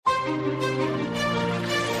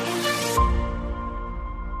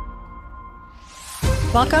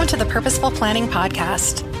Welcome to the Purposeful Planning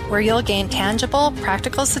Podcast, where you'll gain tangible,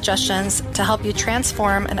 practical suggestions to help you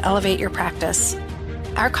transform and elevate your practice.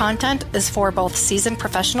 Our content is for both seasoned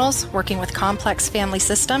professionals working with complex family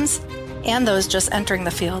systems and those just entering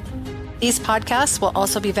the field. These podcasts will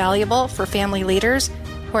also be valuable for family leaders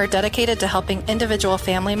who are dedicated to helping individual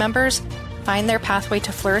family members find their pathway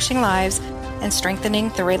to flourishing lives and strengthening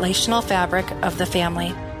the relational fabric of the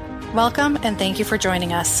family. Welcome and thank you for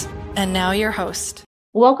joining us. And now your host.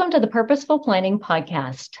 Welcome to the Purposeful Planning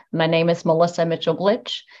Podcast. My name is Melissa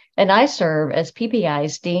Mitchell-Glitch, and I serve as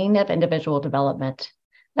PPI's Dean of Individual Development.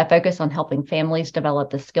 I focus on helping families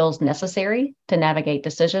develop the skills necessary to navigate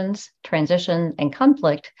decisions, transition, and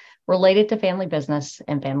conflict related to family business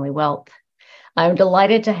and family wealth. I'm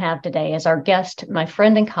delighted to have today as our guest my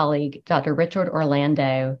friend and colleague, Dr. Richard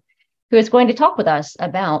Orlando, who is going to talk with us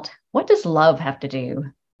about what does love have to do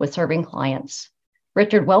with serving clients.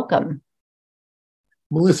 Richard, welcome.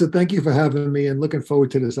 Melissa, thank you for having me and looking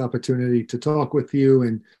forward to this opportunity to talk with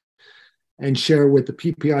you and share with the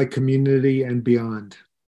PPI community and beyond.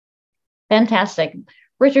 Fantastic.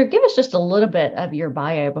 Richard, give us just a little bit of your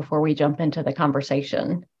bio before we jump into the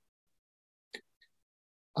conversation.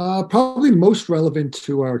 Probably most relevant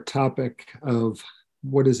to our topic of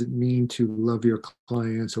what does it mean to love your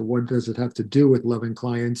clients, or what does it have to do with loving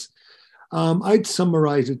clients? I'd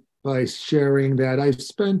summarize it by sharing that I've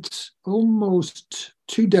spent almost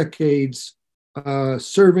 2 decades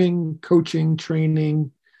serving, coaching,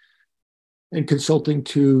 training, and consulting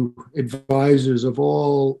to advisors of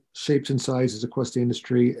all shapes and sizes across the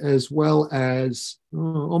industry, as well as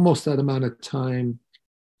almost that amount of time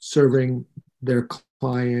serving their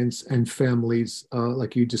clients and families,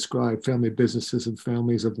 like you described, family businesses and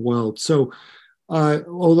families of wealth. So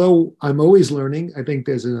although I'm always learning, I think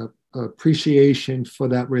there's an appreciation for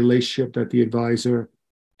that relationship that the advisor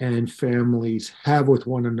and families have with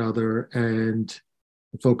one another. And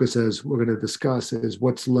the focus, as we're going to discuss, is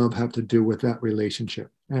what's love have to do with that relationship.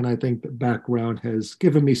 And I think the background has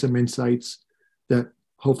given me some insights that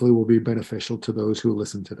hopefully will be beneficial to those who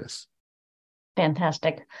listen to this.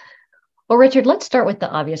 Fantastic. Well, Richard, let's start with the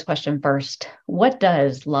obvious question first. What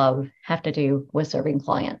does love have to do with serving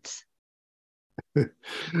clients?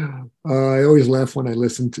 I always laugh when I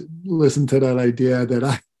listen to that idea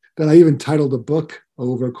that I even titled a book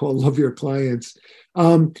over called "Love Your Clients."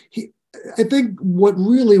 I think what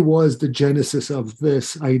really was the genesis of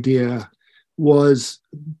this idea was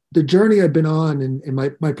the journey I've been on in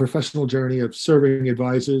my professional journey of serving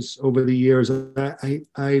advisors over the years.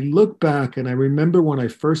 I look back and I remember when I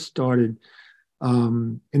first started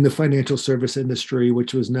in the financial service industry,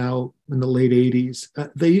 which was now in the late 80s,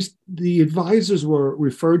 the advisors were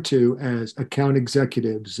referred to as account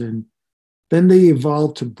executives, and then they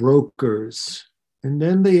evolved to brokers, and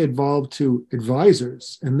then they evolved to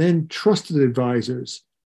advisors, and then trusted advisors,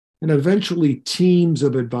 and eventually teams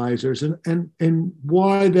of advisors. And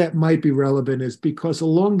why that might be relevant is because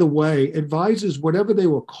along the way, advisors, whatever they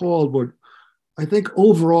were called, would, I think,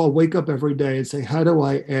 overall wake up every day and say, how do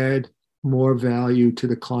I add more value to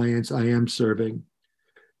the clients I am serving?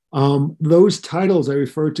 Those titles I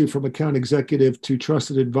referred to, from account executive to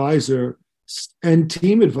trusted advisor and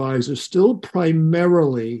team advisor, still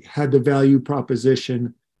primarily had the value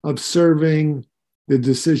proposition of serving the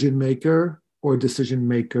decision maker or decision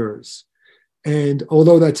makers. And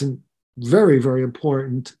although that's very, very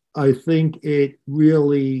important, I think it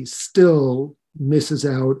really still misses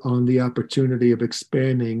out on the opportunity of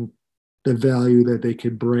expanding the value that they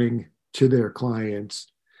could bring to their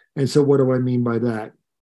clients. And so what do I mean by that?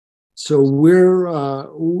 So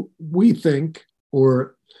we think,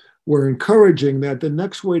 or we're encouraging, that the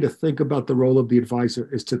next way to think about the role of the advisor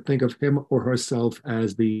is to think of him or herself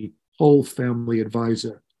as the whole family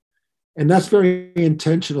advisor. And that's very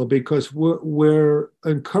intentional because we're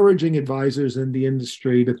encouraging advisors in the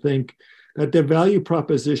industry to think that their value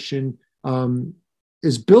proposition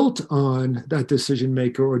is built on that decision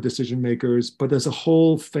maker or decision makers, but there's a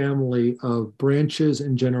whole family of branches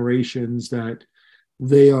and generations that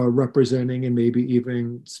they are representing and maybe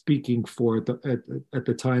even speaking for at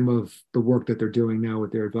the time of the work that they're doing now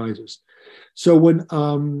with their advisors. So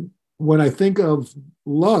when I think of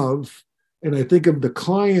love, and I think of the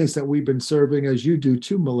clients that we've been serving, as you do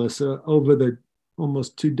too, Melissa, over the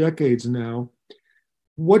almost 2 decades now,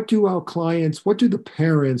 what do our clients, what do the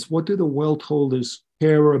parents, what do the wealth holders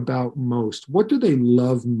care about most? What do they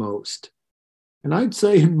love most? And I'd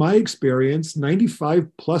say, in my experience,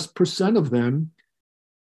 95+% of them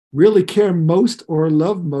really care most or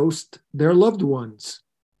love most their loved ones.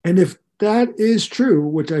 And if that is true,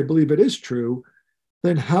 which I believe it is true,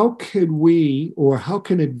 then how can we or how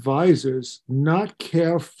can advisors not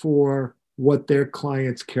care for what their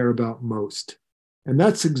clients care about most? And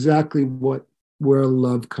that's exactly where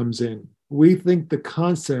love comes in. We think the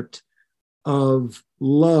concept of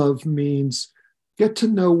love means get to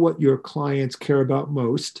know what your clients care about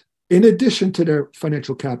most, in addition to their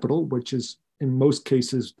financial capital, which is in most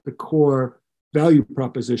cases the core value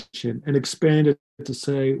proposition, and expand it to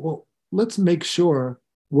say, well, let's make sure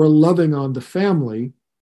we're loving on the family,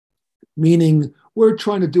 meaning we're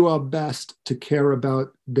trying to do our best to care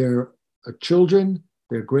about their children,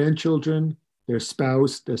 their grandchildren, their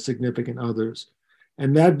spouse, their significant others.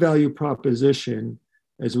 And that value proposition,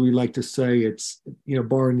 as we like to say, it's,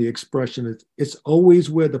 borrowing the expression, it's always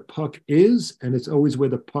where the puck is, and it's always where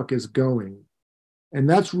the puck is going. And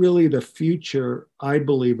that's really the future, I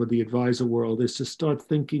believe, of the advisor world, is to start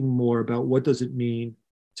thinking more about what does it mean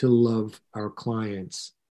to love our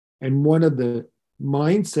clients. And one of the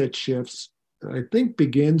mindset shifts, I think,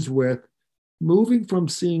 begins with moving from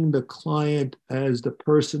seeing the client as the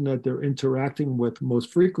person that they're interacting with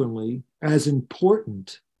most frequently, as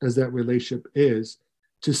important as that relationship is,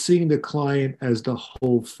 to seeing the client as the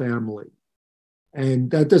whole family.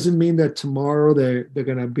 And that doesn't mean that tomorrow they're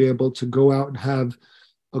going to be able to go out and have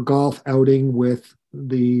a golf outing with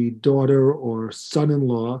the daughter or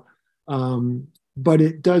son-in-law. But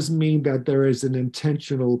it does mean that there is an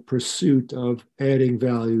intentional pursuit of adding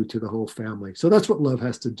value to the whole family. So that's what love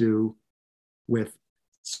has to do with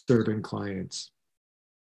serving clients.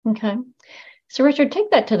 Okay. So Richard,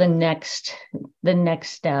 take that to the next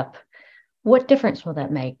step. What difference will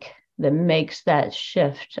that make that makes that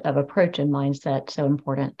shift of approach and mindset so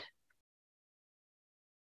important?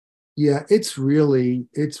 Yeah, it's really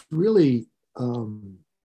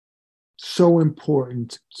so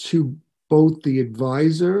important to both the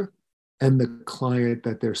advisor and the client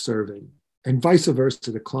that they're serving, and vice versa,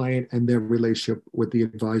 the client and their relationship with the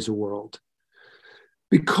advisor world.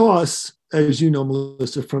 Because, as you know,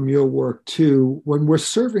 Melissa, from your work too, when we're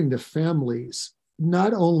serving the families,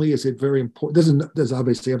 not only is it very important, there's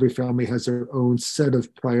obviously every family has their own set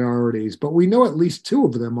of priorities, but we know at least two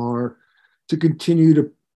of them are to continue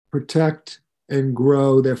to protect and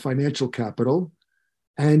grow their financial capital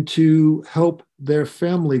and to help their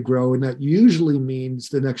family grow. And that usually means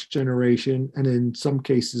the next generation, and in some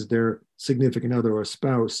cases, their significant other or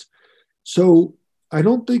spouse. So I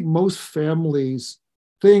don't think most families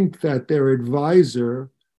think that their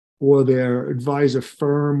advisor or their advisor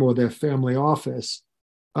firm or their family office,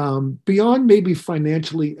 beyond maybe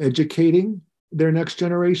financially educating their next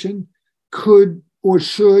generation, could or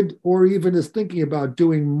should, or even is thinking about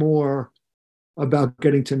doing more about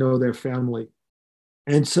getting to know their family.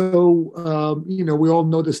 And so, we all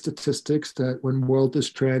know the statistics that when wealth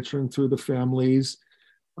is transferring through the families,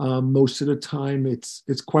 most of the time it's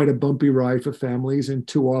quite a bumpy ride for families, and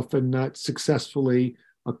too often not successfully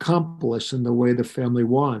accomplished in the way the family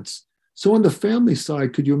wants. So on the family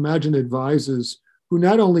side, could you imagine advisors who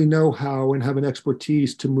not only know how and have an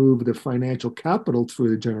expertise to move the financial capital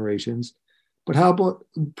through the generations, but how about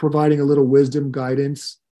providing a little wisdom,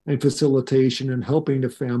 guidance, and facilitation, and helping the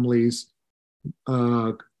families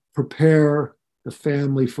prepare the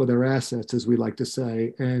family for their assets, as we like to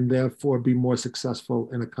say, and therefore be more successful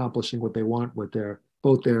in accomplishing what they want with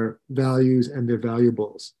both their values and their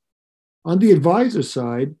valuables. On the advisor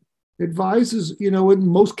side, advisors, in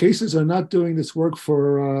most cases are not doing this work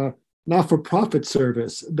for not-for-profit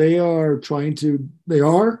service. They are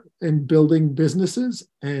in building businesses,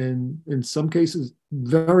 and in some cases,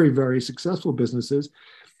 very, very successful businesses.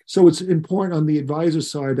 So it's important on the advisor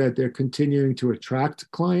side that they're continuing to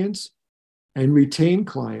attract clients and retain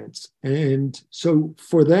clients. And so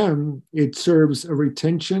for them, it serves a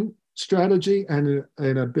retention strategy and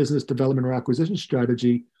a business development or acquisition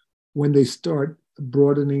strategy when they start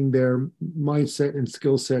broadening their mindset and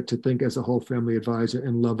skill set to think as a whole family advisor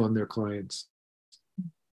and love on their clients.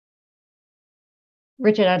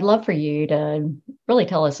 Richard, I'd love for you to really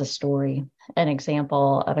tell us a story, an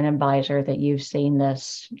example of an advisor that you've seen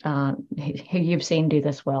who you've seen do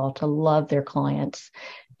this well, to love their clients,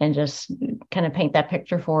 and just kind of paint that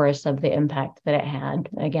picture for us of the impact that it had,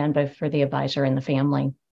 again, both for the advisor and the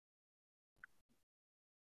family.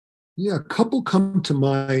 Yeah, a couple come to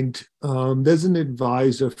mind. There's an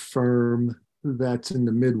advisor firm that's in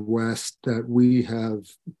the Midwest that we have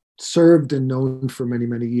served and known for many,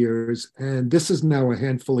 many years. And this is now a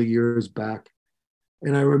handful of years back.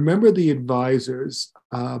 And I remember the advisors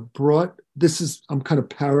I'm kind of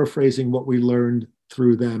paraphrasing what we learned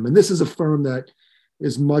through them. And this is a firm that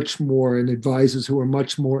is much more, and advisors who are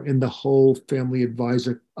much more in the whole family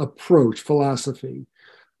advisor approach, philosophy,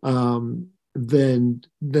 than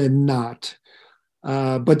not.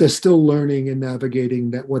 But they're still learning and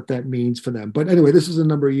navigating what that means for them. But anyway, this was a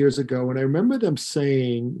number of years ago, and I remember them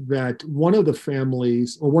saying that one of the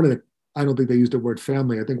families, or I don't think they used the word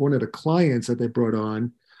family, I think one of the clients that they brought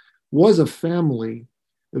on was a family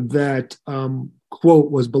that,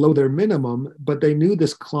 quote, was below their minimum, but they knew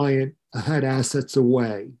this client had assets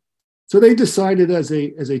away. So they decided as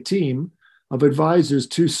a team of advisors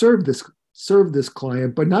to serve this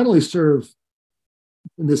client, but not only serve,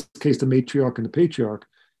 in this case, the matriarch and the patriarch,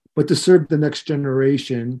 but to serve the next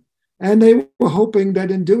generation. And they were hoping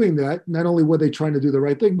that in doing that, not only were they trying to do the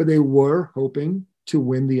right thing, but they were hoping to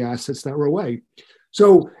win the assets that were away.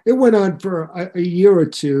 So it went on for a year or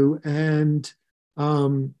two. And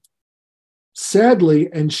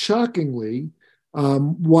sadly and shockingly,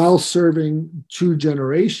 while serving two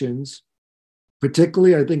generations,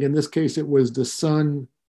 particularly, I think in this case, it was the son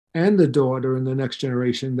and the daughter in the next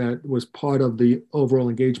generation that was part of the overall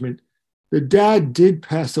engagement. The dad did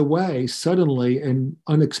pass away suddenly and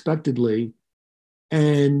unexpectedly.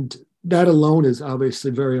 And that alone is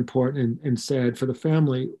obviously very important and sad for the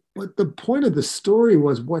family. But the point of the story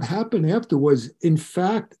was what happened after was, in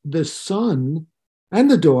fact, the son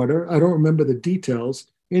and the daughter, I don't remember the details,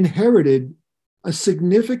 inherited a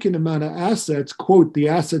significant amount of assets, quote, the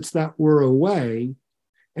assets that were away.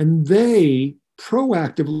 And they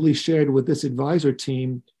proactively shared with this advisor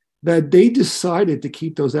team that they decided to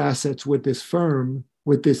keep those assets with this firm,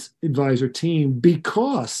 with this advisor team,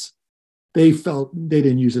 because they felt, they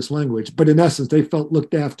didn't use this language, but in essence, they felt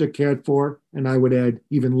looked after, cared for, and I would add,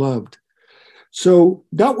 even loved. So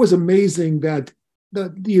that was amazing that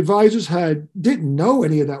the advisors didn't know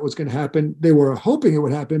any of that was going to happen. They were hoping it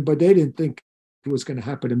would happen, but they didn't think it was going to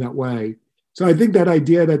happen in that way. So I think that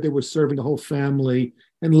idea that they were serving the whole family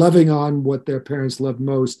and loving on what their parents loved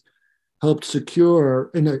most helped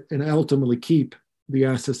secure and ultimately keep the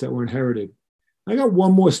assets that were inherited. I got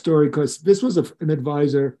one more story, because this was an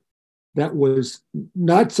advisor that was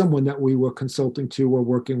not someone that we were consulting to or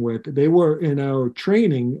working with. They were in our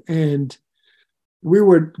training, and we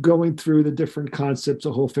were going through the different concepts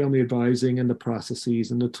of whole family advising and the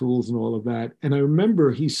processes and the tools and all of that. And I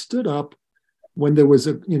remember he stood up when there was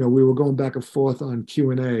we were going back and forth on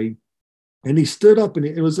Q&A. And he stood up, and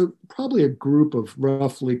it was probably a group of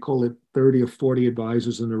roughly, call it 30 or 40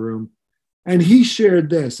 advisors in the room. And he shared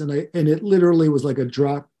this, and it literally was like a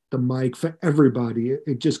drop the mic for everybody.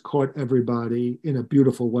 It just caught everybody in a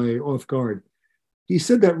beautiful way off guard. He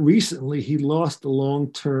said that recently he lost a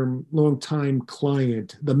long-time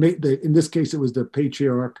client. In this case, it was the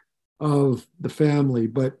patriarch of the family,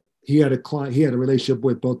 but he had a relationship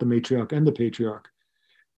with both the matriarch and the patriarch.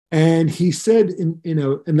 And he said,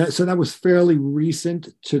 so that was fairly recent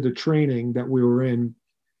to the training that we were in.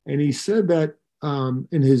 And he said that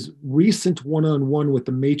in his recent one-on-one with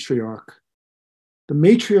the matriarch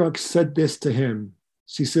said this to him.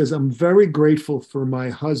 She says, "I'm very grateful for my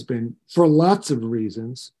husband for lots of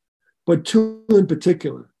reasons, but two in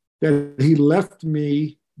particular, that he left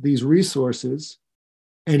me these resources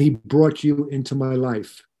and he brought you into my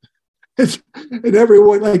life." And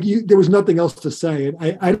everyone, there was nothing else to say.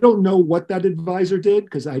 And I don't know what that advisor did,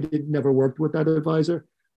 because I never worked with that advisor.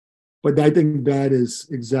 But I think that is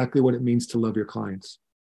exactly what it means to love your clients.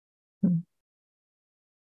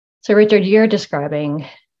 So, Richard, you're describing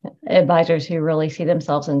advisors who really see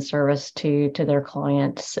themselves in service to their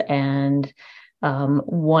clients and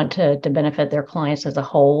want to benefit their clients as a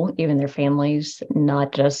whole, even their families,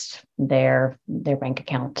 not just their bank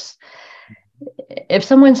accounts. If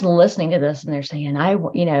someone's listening to this and they're saying,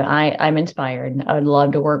 I'm inspired, I'd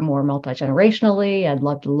love to work more multi-generationally, I'd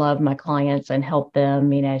love to love my clients and help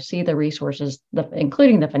them, see the resources,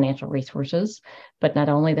 including the financial resources, but not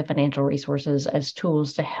only the financial resources, as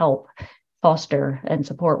tools to help foster and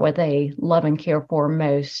support what they love and care for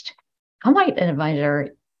most, how might an advisor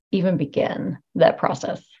even begin that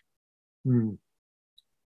process?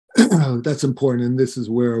 That's important. And this is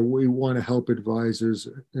where we want to help advisors,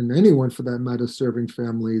 and anyone for that matter serving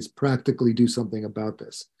families, practically do something about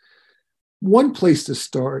this. One place to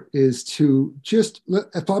start is to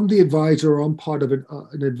if I'm the advisor or I'm part of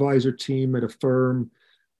an advisor team at a firm,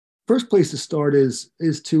 first place to start is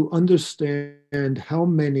to understand how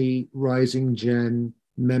many Rising Gen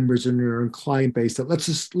members in your client base.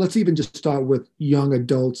 Let's even just start with young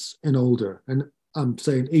adults and older. And I'm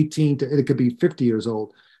saying 18 to, it could be 50 years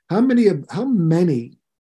old. How many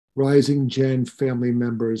Rising Gen family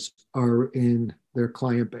members are in their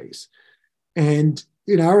client base? And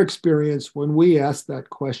in our experience, when we ask that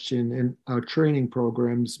question in our training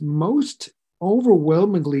programs, most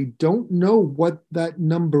overwhelmingly don't know what that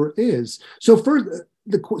number is. So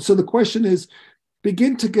the question is,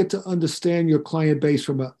 begin to get to understand your client base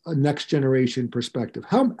from a next generation perspective.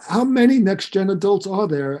 How many next gen adults are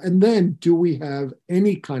there? And then do we have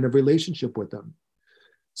any kind of relationship with them?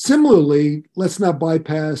 Similarly, let's not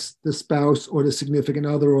bypass the spouse or the significant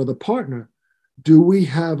other or the partner. Do we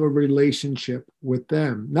have a relationship with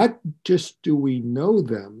them? Not just do we know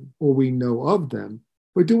them or we know of them,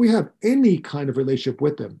 but do we have any kind of relationship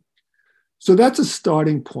with them? So that's a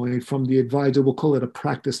starting point from the advisor. We'll call it a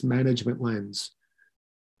practice management lens.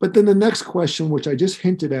 But then the next question, which I just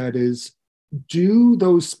hinted at, is do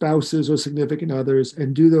those spouses or significant others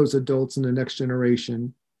and do those adults in the next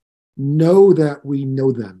generation know that we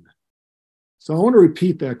know them? So I want to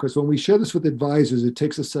repeat that because when we share this with advisors, it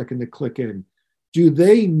takes a second to click in. Do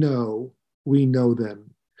they know we know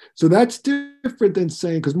them? So that's different than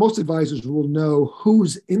saying, because most advisors will know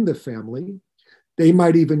who's in the family. They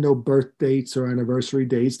might even know birth dates or anniversary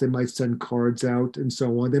dates. They might send cards out and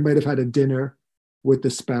so on. They might have had a dinner with the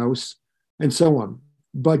spouse and so on.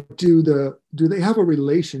 But do they have a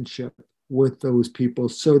relationship with those people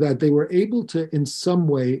so that they were able to in some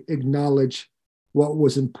way acknowledge what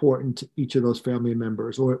was important to each of those family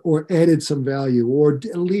members, or added some value, or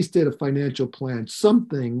at least did a financial plan,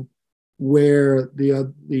 something where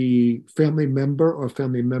the family member or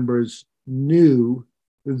family members knew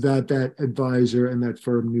that advisor and that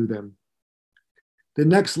firm knew them. The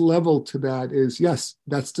next level to that is, yes,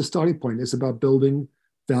 that's the starting point. It's about building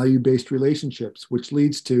value-based relationships, which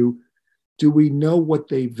leads to, do we know what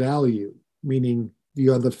they value? Meaning the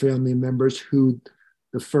other family members who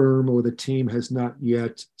the firm or the team has not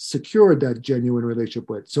yet secured that genuine relationship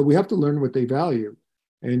with. So we have to learn what they value.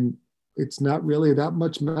 And it's not really that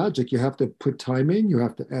much magic. You have to put time in, you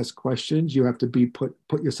have to ask questions, you have to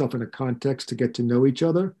put yourself in a context to get to know each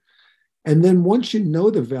other. And then once you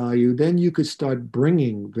know the value, then you could start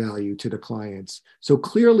bringing value to the clients. So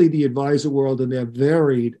clearly the advisor world and their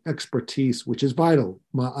varied expertise, which is vital.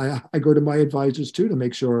 I go to my advisors too to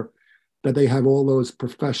make sure that they have all those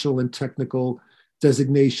professional and technical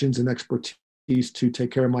designations and expertise to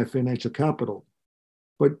take care of my financial capital.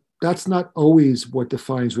 But that's not always what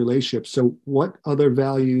defines relationships. So what other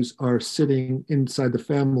values are sitting inside the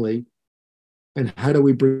family, and how do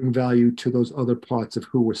we bring value to those other parts of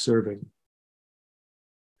who we're serving?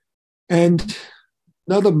 And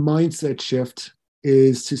another mindset shift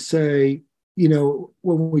is to say,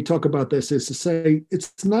 when we talk about this, is to say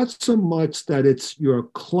it's not so much that it's your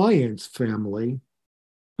client's family,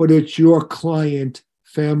 but it's your client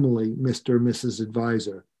family, Mr. and Mrs.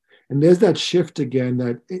 Advisor. And there's that shift again,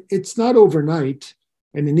 that it's not overnight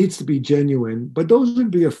and it needs to be genuine, but those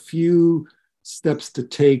would be a few steps to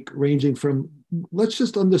take, ranging from, let's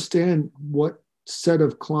just understand what set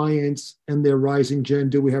of clients and their rising gen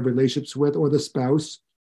do we have relationships with, or the spouse.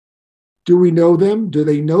 Do we know them? Do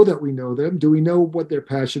they know that we know them? Do we know what they're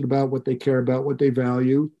passionate about, what they care about, what they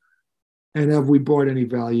value? And have we brought any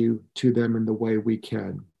value to them in the way we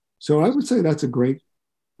can? So I would say that's a great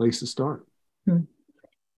place to start.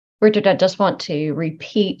 Richard, I just want to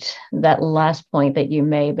repeat that last point that you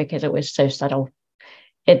made because it was so subtle.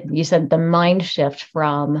 You said the mind shift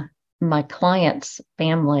from my client's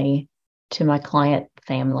family to my client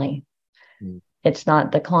family. It's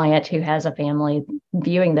not the client who has a family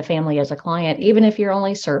viewing the family as a client, even if you're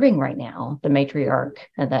only serving right now the matriarch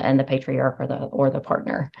and the patriarch or the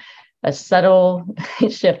partner. A subtle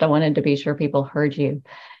shift. I wanted to be sure people heard you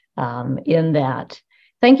in that.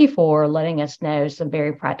 Thank you for letting us know some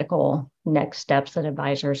very practical next steps that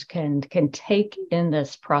advisors can take in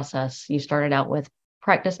this process. You started out with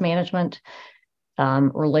practice management,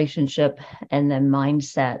 relationship, and then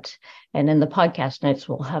mindset. And in the podcast notes,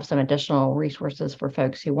 we'll have some additional resources for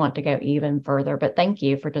folks who want to go even further. But thank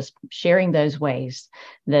you for just sharing those ways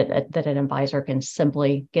that an advisor can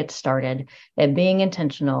simply get started at being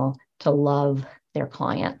intentional to love their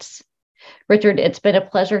clients. Richard, it's been a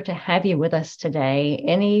pleasure to have you with us today.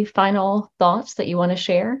 Any final thoughts that you want to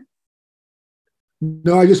share?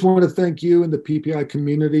 No, I just want to thank you and the PPI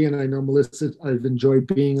community. And I know, Melissa, I've enjoyed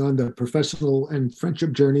being on the professional and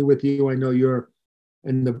friendship journey with you. I know you're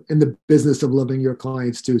in the business of loving your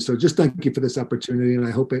clients too. So just thank you for this opportunity. And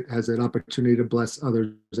I hope it has an opportunity to bless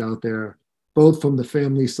others out there, both from the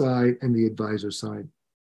family side and the advisor side.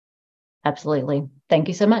 Absolutely. Thank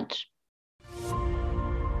you so much.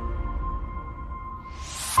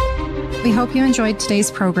 We hope you enjoyed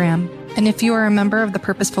today's program. And if you are a member of the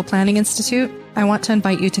Purposeful Planning Institute, I want to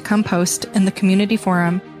invite you to come post in the community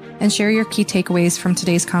forum and share your key takeaways from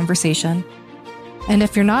today's conversation. And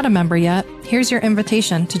if you're not a member yet, here's your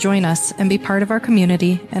invitation to join us and be part of our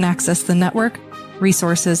community and access the network,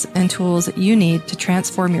 resources, and tools you need to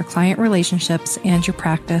transform your client relationships and your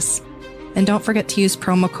practice. And don't forget to use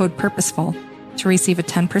promo code PURPOSEFUL to receive a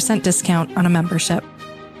 10% discount on a membership.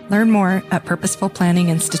 Learn more at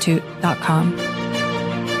purposefulplanninginstitute.com.